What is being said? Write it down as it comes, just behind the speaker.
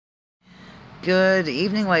Good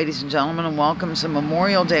evening, ladies and gentlemen, and welcome to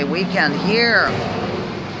Memorial Day weekend here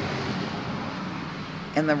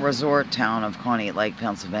in the resort town of Conneaut Lake,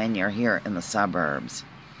 Pennsylvania, here in the suburbs.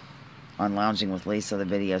 On Lounging with Lisa, the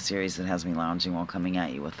video series that has me lounging while coming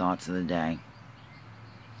at you with thoughts of the day.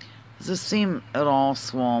 Does this seem at all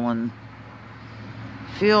swollen?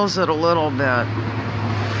 Feels it a little bit.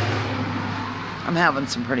 I'm having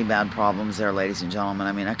some pretty bad problems there, ladies and gentlemen.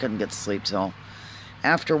 I mean, I couldn't get to sleep till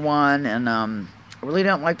after 1, and I really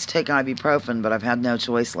don't like to take ibuprofen, but I've had no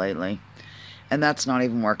choice lately. And that's not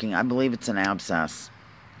even working. I believe it's an abscess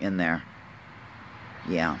in there.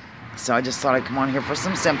 Yeah. So I just thought I'd come on here for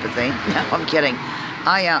some sympathy. No, I'm kidding.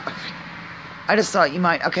 I just thought you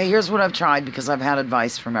might... Okay, here's what I've tried, because I've had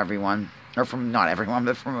advice from everyone. Or from, not everyone,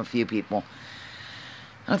 but from a few people.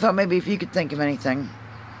 And I thought maybe if you could think of anything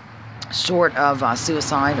short of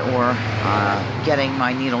suicide or getting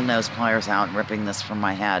my needle nose pliers out and ripping this from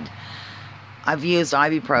my head. I've used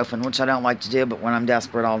ibuprofen, which I don't like to do, but when I'm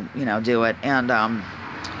desperate, I'll, do it. And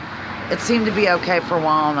it seemed to be okay for a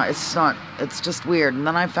while. And it's just weird. And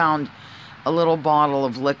then I found a little bottle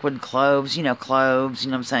of liquid cloves. Cloves.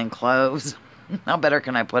 You know what I'm saying? Cloves. How better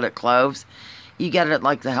can I put it? Cloves. You get it at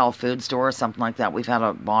like the health food store or something like that. We've had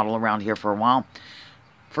a bottle around here for a while.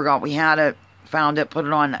 Forgot we had it. Found it, put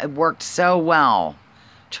it on. It worked so well.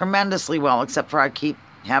 Tremendously well, except for I keep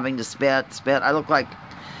having to spit. I look like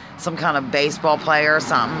some kind of baseball player or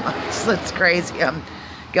something. It's crazy. I'm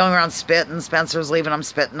going around spitting. Spencer's leaving. I'm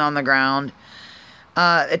spitting on the ground.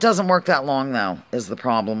 It doesn't work that long, though, is the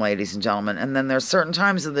problem, ladies and gentlemen. And then there's certain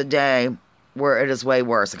times of the day where it is way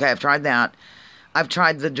worse. Okay, I've tried that. I've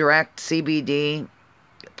tried the direct CBD.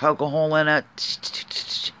 Poke a hole in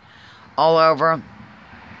it. All over.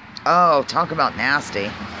 Oh, talk about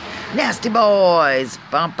nasty. Nasty boys.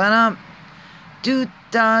 Bumping up.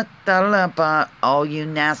 Do-da-da-da-da. All you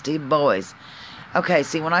nasty boys. Okay,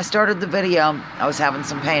 see, when I started the video, I was having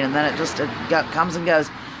some pain, and then it comes and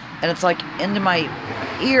goes, and it's like into my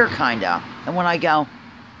ear, kind of. And when I go,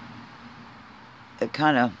 it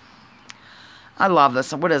kind of... I love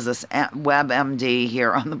this. What is this? WebMD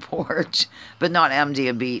here on the porch. But not MD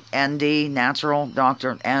a beat. ND, natural,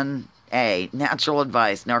 doctor, natural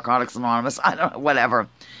advice, Narcotics Anonymous, I don't know, whatever.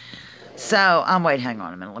 So, wait, hang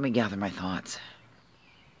on a minute. Let me gather my thoughts.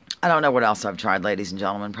 I don't know what else I've tried, ladies and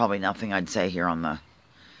gentlemen. Probably nothing I'd say here on the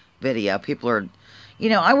video. People are,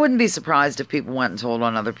 I wouldn't be surprised if people went and told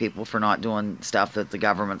on other people for not doing stuff that the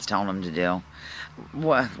government's telling them to do.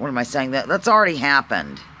 What am I saying? That's already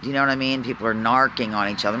happened. Do you know what I mean? People are narking on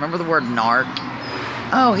each other. Remember the word narc?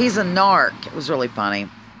 Oh, he's a narc. It was really funny.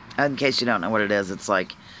 In case you don't know what it is, it's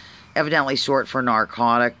like evidently short for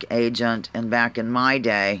narcotic agent. And back in my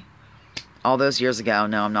day, all those years ago,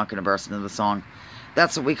 no, I'm not going to burst into the song.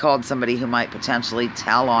 That's what we called somebody who might potentially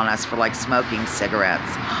tell on us for like smoking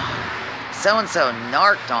cigarettes. So-and-so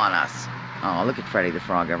narked on us. Oh, look at Freddy the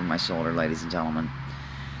Frog over my shoulder, ladies and gentlemen.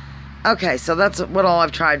 Okay, so that's what all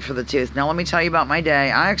I've tried for the tooth. Now let me tell you about my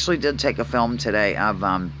day. I actually did take a film today of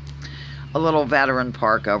a little veteran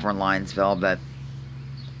park over in Linesville, but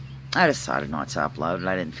I decided not to upload it.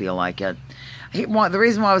 I didn't feel like it. The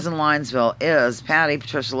reason why I was in Linesville is Patty,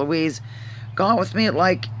 Patricia Louise, got with me at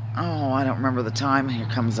like, I don't remember the time. Here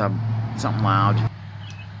comes something loud.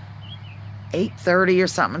 8:30 or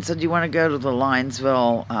something, and said, do you want to go to the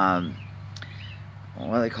Linesville,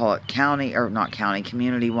 what do they call it?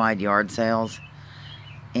 Community-wide yard sales.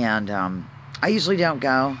 And I usually don't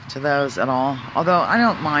go to those at all. Although I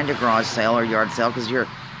don't mind a garage sale or yard sale, because you're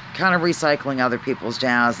kind of recycling other people's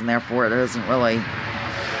jazz, and therefore it isn't really,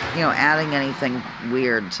 adding anything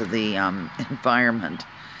weird to the environment.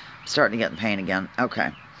 I'm starting to get in pain again.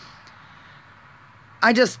 Okay.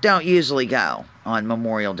 I just don't usually go on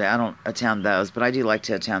Memorial Day. I don't attend those, but I do like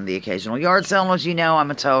to attend the occasional yard sale. And as you know, I'm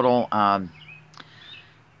a total,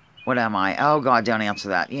 what am I? Oh, God, don't answer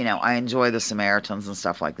that. I enjoy the Samaritans and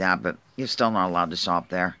stuff like that, but you're still not allowed to shop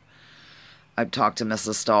there. I've talked to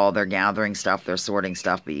Mrs. Stahl. They're gathering stuff. They're sorting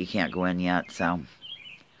stuff, but you can't go in yet. So,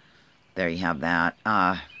 there you have that.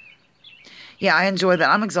 Yeah, I enjoy that.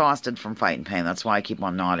 I'm exhausted from fighting pain. That's why I keep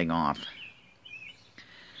on nodding off.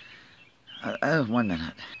 1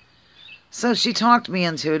 minute. So, she talked me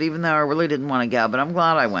into it, even though I really didn't want to go. But I'm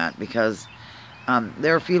glad I went, because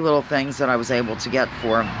there are a few little things that I was able to get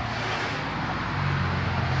for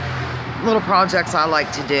little projects I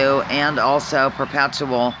like to do, and also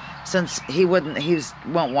Perpetual, since he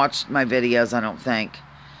won't watch my videos, I don't think.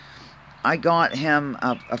 I got him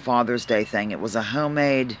a Father's Day thing. It was a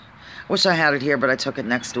homemade, wish I had it here, but I took it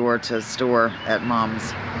next door to a store at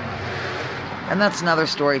Mom's. And that's another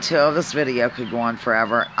story too. This video could go on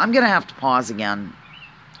forever. I'm going to have to pause again.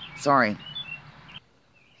 Sorry.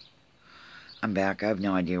 I'm back. I have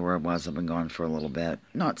no idea where it was. I've been gone for a little bit.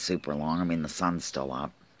 Not super long. I mean, the sun's still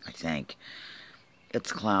up, I think.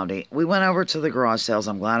 It's cloudy. We went over to the garage sales.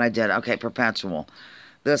 I'm glad I did. Okay, Perpetual.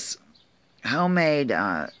 This homemade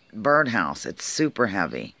birdhouse. It's super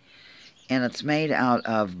heavy. And it's made out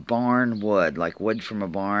of barn wood, like wood from a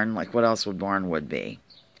barn. Like, what else would barn wood be?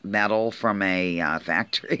 Metal from a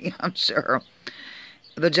factory, I'm sure.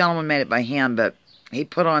 The gentleman made it by hand, but he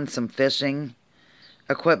put on some fishing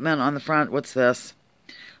equipment on the front. What's this?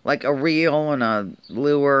 Like a reel and a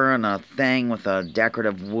lure and a thing with a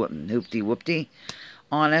decorative hoopty-whoopty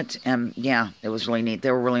on it. And yeah, it was really neat.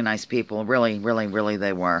 They were really nice people. Really, really, really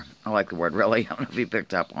they were. I like the word really. I don't know if you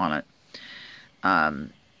picked up on it.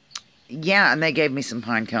 Yeah, and they gave me some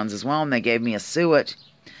pine cones as well. And they gave me a suet,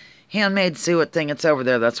 handmade suet thing. It's over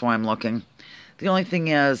there. That's why I'm looking. The only thing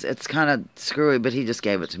is, it's kind of screwy, but he just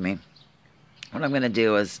gave it to me. What I'm going to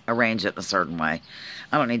do is arrange it a certain way.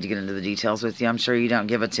 I don't need to get into the details with you. I'm sure you don't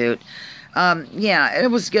give a toot. Yeah,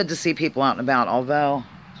 it was good to see people out and about, although...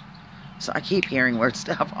 So I keep hearing weird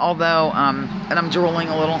stuff. Although, and I'm drooling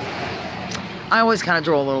a little. I always kind of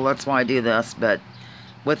drool a little. That's why I do this. But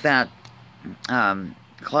with that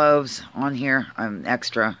cloves on here, I'm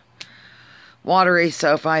extra watery.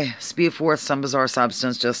 So if I spew forth some bizarre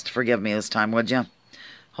substance, just forgive me this time, would you?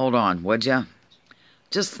 Hold on, would you?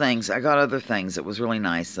 Just things. I got other things. It was really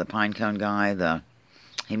nice. The pine cone guy,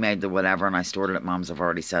 he made the whatever, and I stored it at Mom's. I've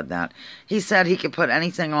already said that. He said he could put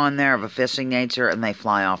anything on there of a fishing nature, and they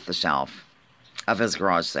fly off the shelf of his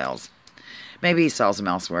garage sales. Maybe he sells them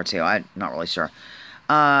elsewhere, too. I'm not really sure.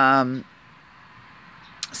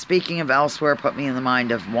 Speaking of elsewhere, put me in the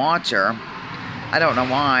mind of Watcher. I don't know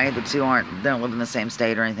why. The two they don't live in the same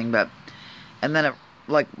state or anything, but... And then,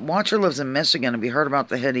 Watcher lives in Michigan. Have you heard about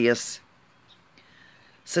the hideous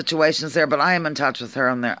situations there? But I am in touch with her,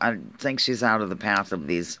 and I think she's out of the path of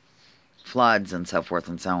these floods and so forth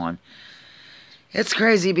and so on. It's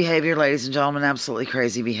crazy behavior, ladies and gentlemen. Absolutely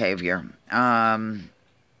crazy behavior. Let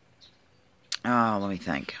me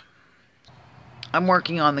think. I'm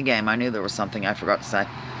working on the game. I knew there was something I forgot to say.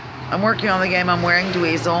 I'm working on the game. I'm wearing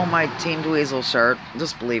Dweezil, my Team Dweezil shirt.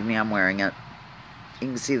 Just believe me, I'm wearing it. You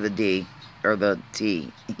can see the D, or the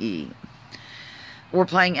T, E. We're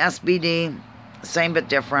playing SBD. Same but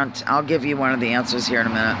different. I'll give you one of the answers here in a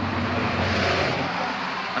minute.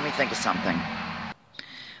 Let me think of something.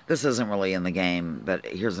 This isn't really in the game, but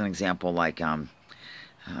here's an example. Like, I'm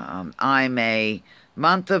a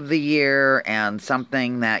month of the year, and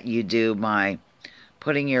something that you do by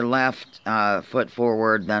putting your left foot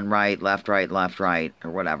forward, then right, left, right, or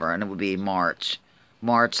whatever. And it would be March.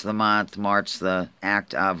 March the month, March the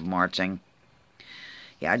act of marching.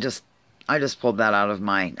 Yeah, I just pulled that out of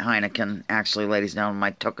my Heineken, actually, ladies and gentlemen,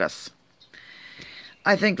 my Tookus.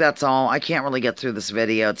 I think that's all. I can't really get through this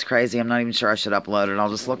video. It's crazy. I'm not even sure I should upload it. I'll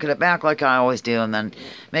just look at it back like I always do and then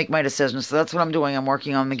make my decisions. So that's what I'm doing. I'm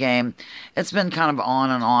working on the game. It's been kind of on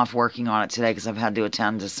and off working on it today because I've had to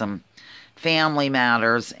attend to some family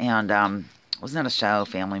matters. And wasn't that a show,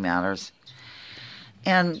 Family Matters?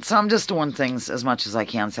 And so I'm just doing things as much as I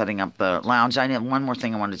can, setting up the lounge. One more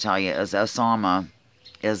thing I wanted to tell you is Osama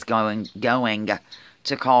is going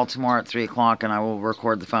to call tomorrow at 3 o'clock, and I will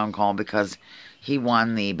record the phone call because he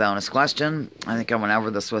won the bonus question. I think I went over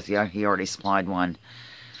this with you. He already supplied one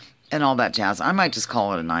and all that jazz. I might just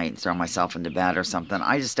call it a night and throw myself into bed or something.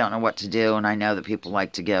 I just don't know what to do, and I know that people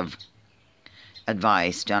like to give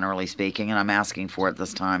advice, generally speaking, and I'm asking for it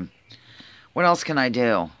this time. What else can I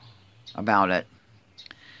do about it?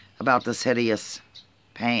 About this hideous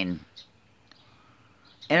pain?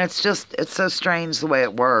 And it's so strange the way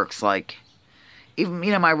it works. Like, even,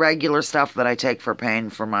 my regular stuff that I take for pain,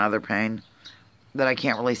 for my other pain, that I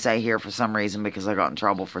can't really say here for some reason because I got in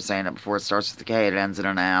trouble for saying it before. It starts with a K, it ends in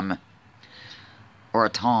an M. Or a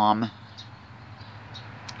Tom.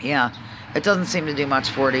 Yeah, it doesn't seem to do much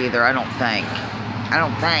for it either, I don't think.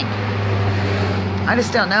 I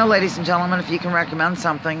just don't know, ladies and gentlemen. If you can recommend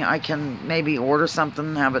something, I can maybe order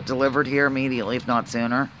something, have it delivered here immediately, if not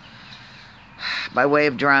sooner. By way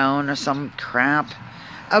of drone or some crap.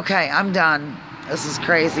 Okay, I'm done. This is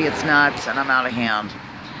crazy, it's nuts, and I'm out of hand.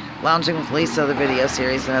 Lounging with Lisa, the video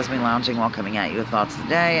series that has me lounging while coming at you with thoughts of the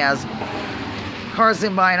day as cars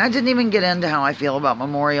zoom by. And I didn't even get into how I feel about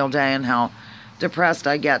Memorial Day and how depressed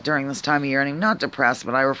I get during this time of year. And I'm not depressed,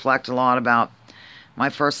 but I reflect a lot about my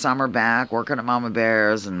first summer back, working at Mama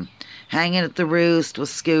Bear's and hanging at the Roost with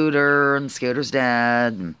Scooter, and Scooter's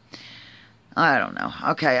dead. And I don't know.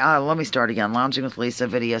 Okay, let me start again. Lounging with Lisa,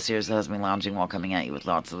 video series that has me lounging while coming at you with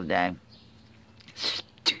thoughts of the day.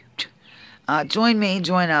 Join me,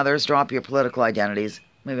 join others, drop your political identities.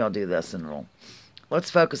 Maybe I'll do this and let's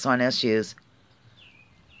focus on issues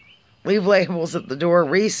Leave labels at the door.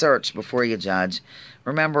 Research before you judge.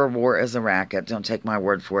 Remember, war is a racket. Don't take my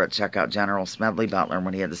word for it. Check out General Smedley Butler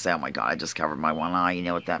when he had to say, oh my God, I just covered my one eye. You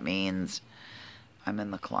know what that means? I'm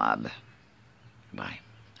in the club. Bye.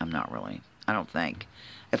 I'm not really. I don't think.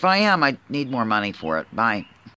 If I am, I need more money for it. Bye.